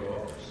took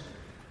office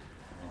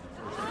on the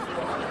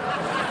first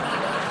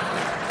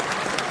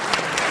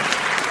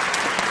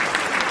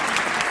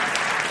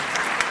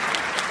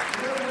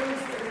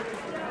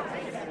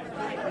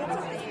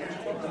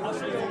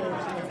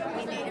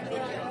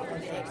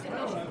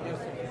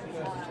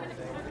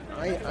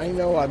I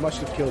know I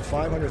must have killed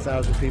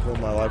 500,000 people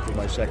in my life with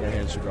my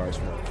secondhand cigar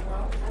smoke.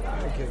 I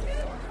don't give a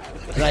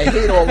fuck. And I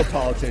hate all the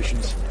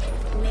politicians.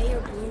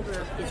 Mayor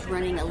Bloomberg is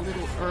running a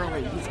little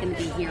early. He's going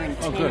to be here in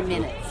 10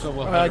 minutes. So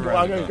we'll I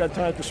got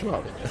time to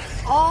smoke.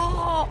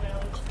 Oh,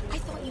 I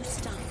thought you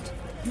stopped.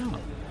 No.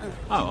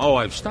 Oh,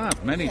 I've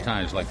stopped many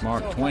times, like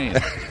Mark Twain,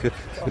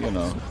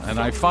 and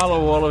I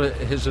follow all of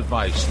his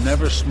advice.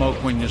 Never smoke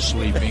when you're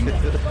sleeping.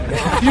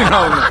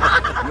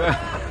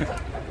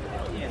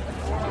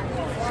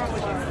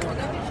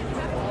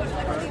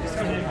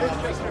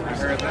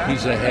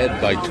 He's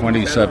ahead by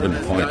 27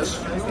 points,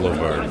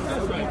 Bloomberg,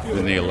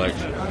 in the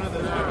election.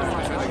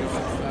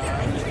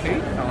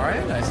 Pete, how are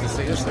you? Nice to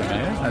see you,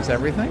 man. How's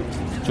everything?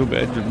 Too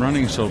bad you're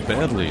running so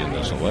badly in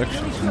this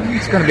election.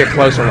 It's going to be a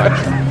close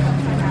election.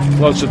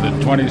 Closer than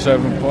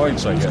 27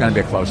 points, I guess. It's going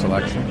to be a close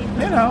election.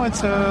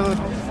 It's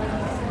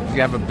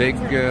you have a big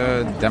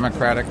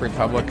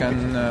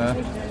Democratic-Republican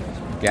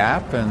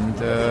gap,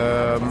 and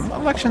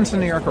elections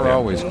in New York are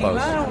always close.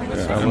 Yeah.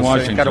 So And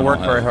Washington got to work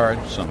will very have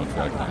hard. some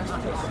effect on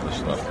the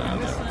stuff down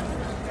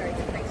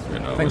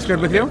there. Things good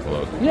with you?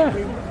 Yeah.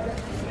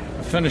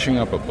 Finishing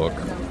up a book.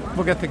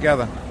 We'll get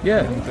together.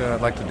 Yeah. And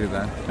I'd like to do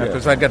that.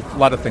 Because I've got a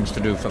lot of things to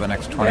do for the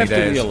next 20 After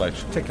days. the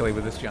election. Particularly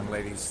with this young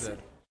lady's...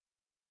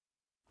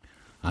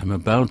 I'm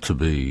about to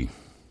be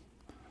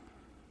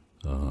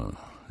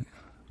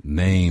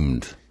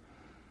named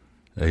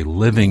a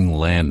living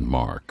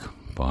landmark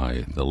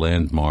by the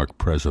Landmark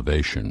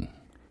Preservation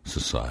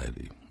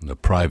Society, a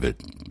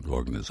private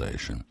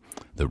organization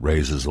that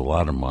raises a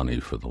lot of money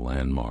for the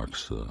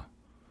landmarks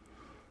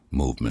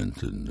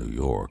movement in New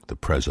York, the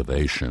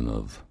preservation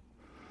of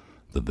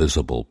the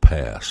visible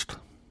past.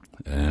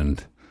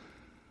 And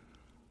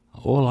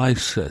all I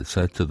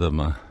said to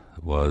them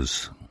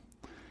was,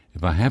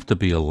 if I have to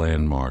be a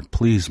landmark,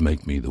 please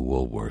make me the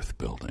Woolworth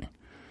Building.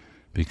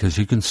 Because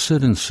you can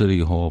sit in City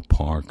Hall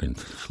Park and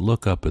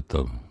look up at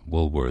the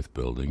Woolworth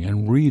Building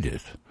and read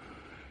it.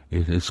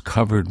 It is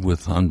covered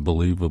with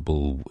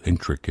unbelievable,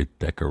 intricate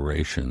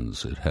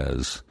decorations. It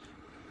has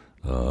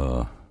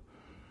the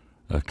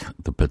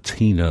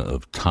patina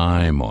of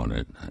time on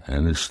it,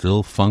 and is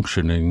still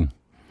functioning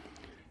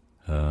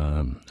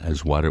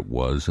as what it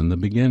was in the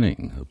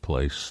beginning, a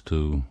place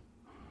to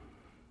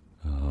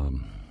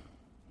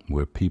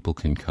where people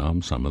can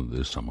come.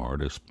 There's some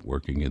artists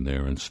working in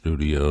there in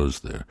studios.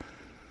 There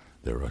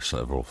are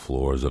several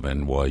floors of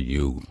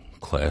NYU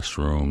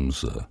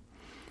classrooms,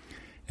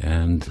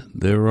 and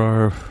there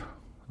are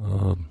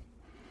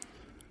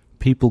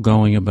people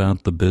going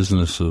about the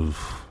business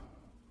of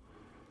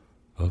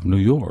New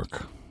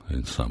York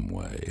in some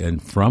way.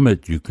 And from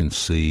it, you can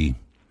see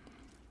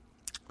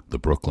the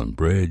Brooklyn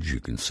Bridge, you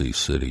can see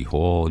City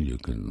Hall, you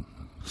can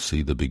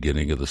see the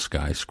beginning of the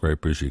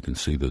skyscrapers, you can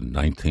see the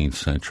 19th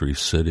century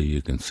city,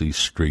 you can see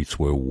streets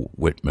where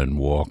Whitman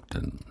walked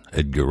and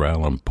Edgar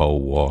Allan Poe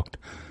walked.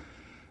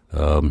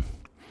 And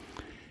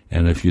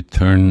if you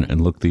turn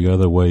and look the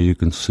other way, you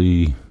can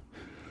see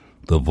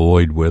the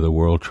void where the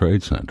World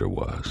Trade Center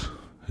was.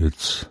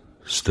 It's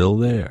still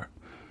there.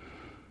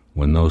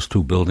 When those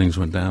two buildings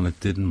went down, it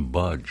didn't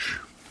budge.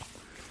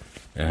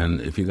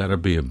 And if you got to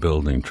be a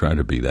building, try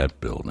to be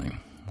that building.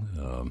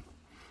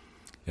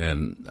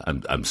 And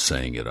I'm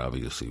saying it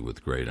obviously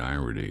with great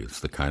irony. It's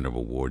the kind of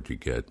award you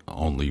get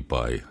only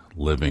by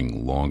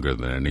living longer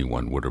than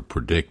anyone would have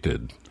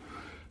predicted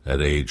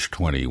at age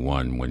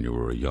 21 when you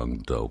were a young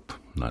dope,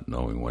 not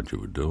knowing what you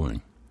were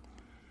doing.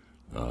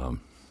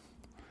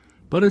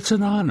 But it's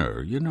an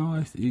honor,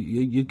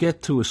 you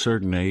get to a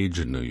certain age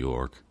in New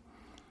York,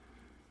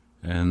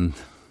 and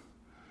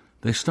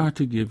they start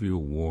to give you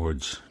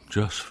awards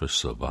just for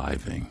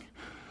surviving,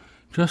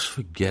 just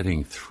for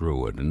getting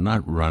through it and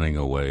not running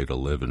away to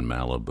live in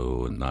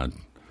Malibu and not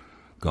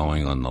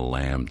going on the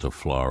lam to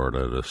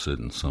Florida to sit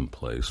in some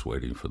place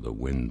waiting for the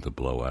wind to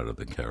blow out of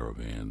the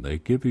Caribbean. They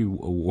give you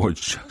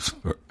awards just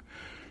for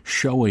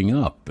showing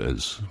up,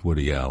 as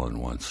Woody Allen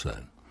once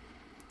said.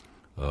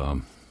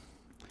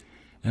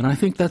 And I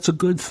think that's a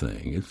good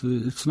thing.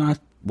 It's not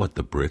what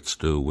the Brits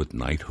do with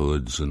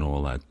knighthoods and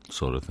all that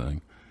sort of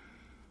thing.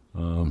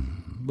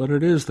 But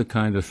it is the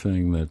kind of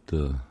thing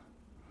that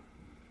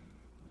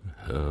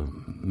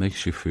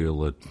makes you feel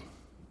that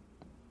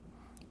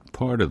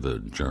part of the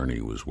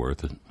journey was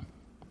worth it.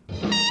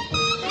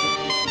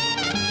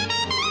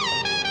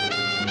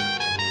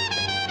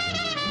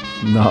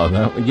 No,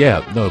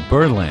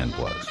 Birdland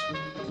was.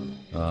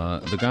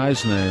 The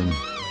guy's name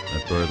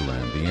at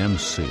Birdland, the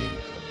MC,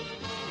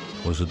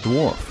 was a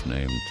dwarf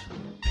named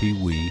Pee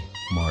Wee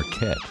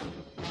Marquette.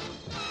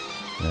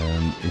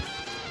 And if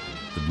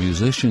the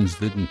musicians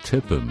didn't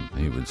tip him,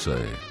 he would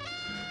say,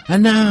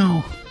 "And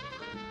now,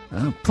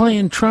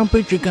 playing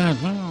trumpet, you got,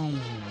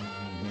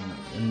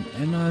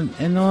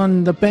 and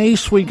on the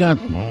bass, we got,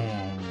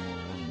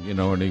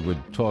 and he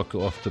would talk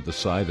off to the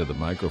side of the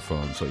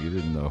microphone so you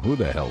didn't know who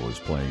the hell was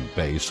playing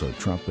bass or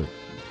trumpet,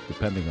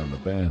 depending on the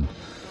band.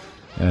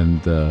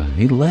 And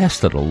he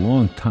lasted a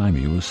long time.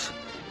 He was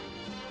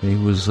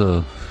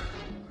a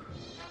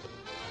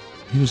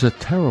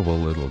terrible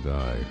little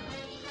guy.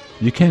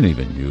 You can't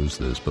even use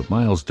this, but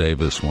Miles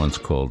Davis once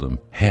called him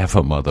half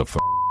a motherfucker,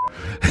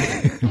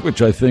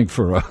 which I think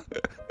for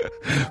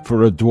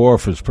for a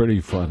dwarf is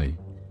pretty funny.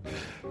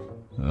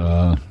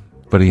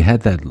 But he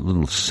had that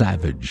little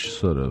savage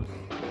sort of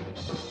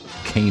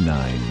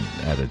canine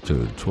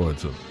attitude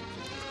towards him.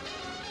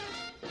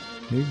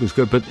 He was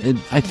good, but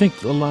I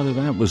think a lot of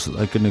that was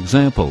like an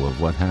example of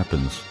what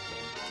happens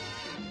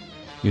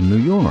in New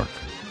York.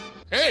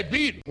 Hey,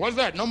 Pete, what's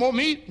that? No more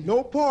meat?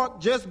 No pork,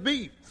 just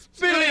beef.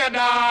 Fill ya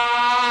down!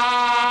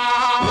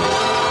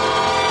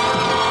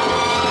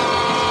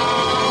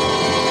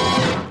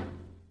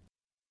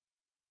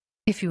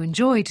 If you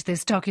enjoyed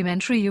this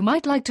documentary, you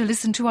might like to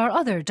listen to our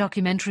other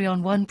Documentary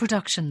on One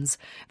productions.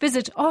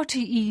 Visit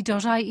rte.ie/Doc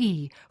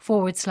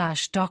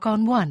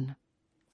on One.